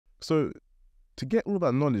So to get all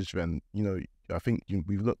that knowledge, then, I think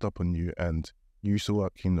we've looked up on you, and you used to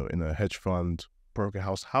work, in a hedge fund, broker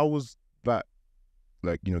house. How was that,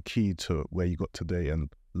 key to where you got today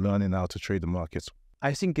and learning how to trade the markets?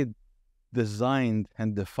 I think it designed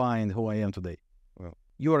and defined who I am today. Well,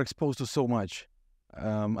 you are exposed to so much.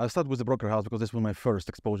 I'll start with the broker house because this was my first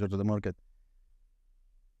exposure to the market.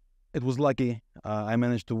 It was lucky. I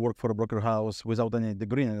managed to work for a broker house without any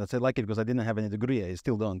degree. And I say lucky because I didn't have any degree. I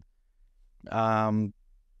still don't.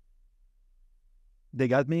 They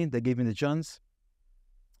got me. They gave me the chance.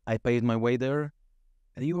 I paid my way there.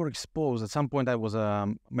 And you were exposed. At some point, I was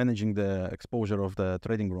managing the exposure of the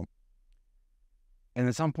trading room. And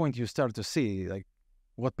at some point, you start to see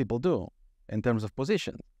what people do in terms of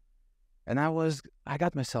position. And I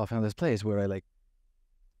got myself in this place where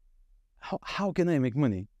how can I make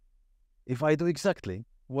money if I do exactly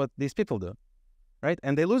what these people do, right?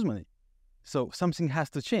 And they lose money. So something has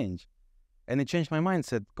to change. And it changed my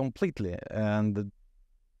mindset completely. And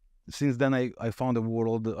since then, I found a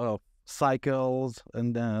world of cycles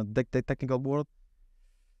and the technical world.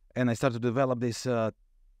 And I started to develop these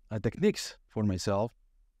techniques for myself.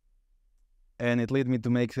 And it led me to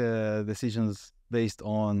make decisions based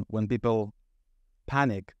on when people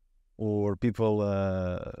panic or people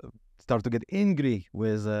start to get angry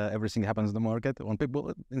with everything happens in the market. When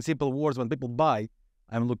people, in simple words, when people buy,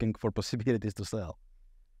 I'm looking for possibilities to sell.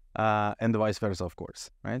 And vice versa, of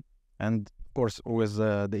course, right? And of course, with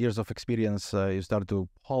the years of experience, you start to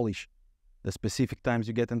polish the specific times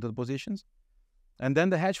you get into the positions. And then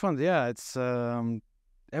the hedge fund, it's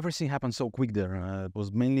everything happened so quick there. It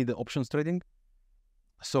was mainly the options trading.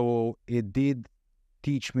 So it did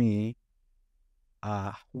teach me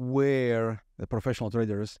where the professional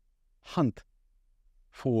traders hunt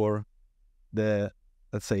for the,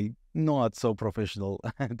 let's say, not so professional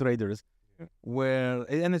traders.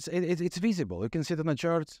 And it's visible. You can see it on the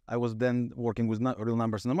charts. I was then working with real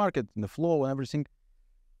numbers in the market, in the flow and everything,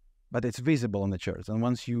 but it's visible on the charts. And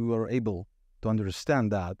once you are able to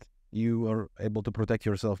understand that, you are able to protect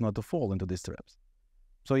yourself not to fall into these traps.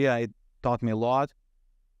 So it taught me a lot,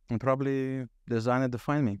 and probably designed and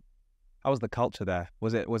defined me. How was the culture there?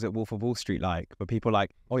 Was it Wolf of Wall Street like? Were people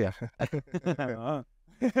like, oh yeah, was that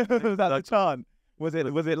the chant? Was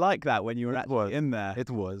it like that when you were actually in there? It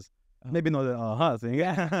was. Maybe not the thing,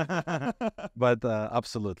 but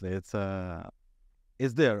absolutely, it's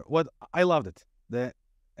there. I loved it. The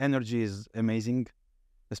energy is amazing,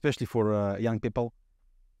 especially for young people.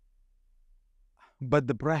 But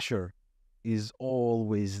the pressure is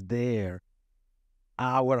always there,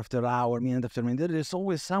 hour after hour, minute after minute. There is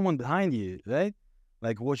always someone behind you, right?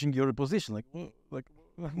 Like watching your position. Like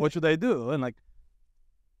what should I do? And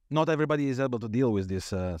not everybody is able to deal with this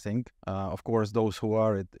thing. Of course, those who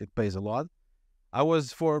are, it pays a lot. I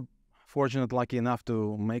was fortunate, lucky enough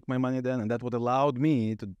to make my money then, and that what allowed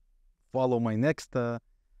me to follow my next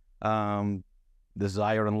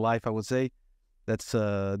desire in life, I would say. That's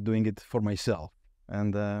doing it for myself.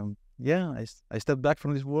 And I stepped back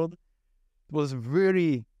from this world. It was a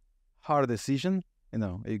very hard decision.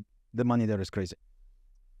 The money there is crazy.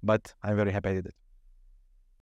 But I'm very happy I did it.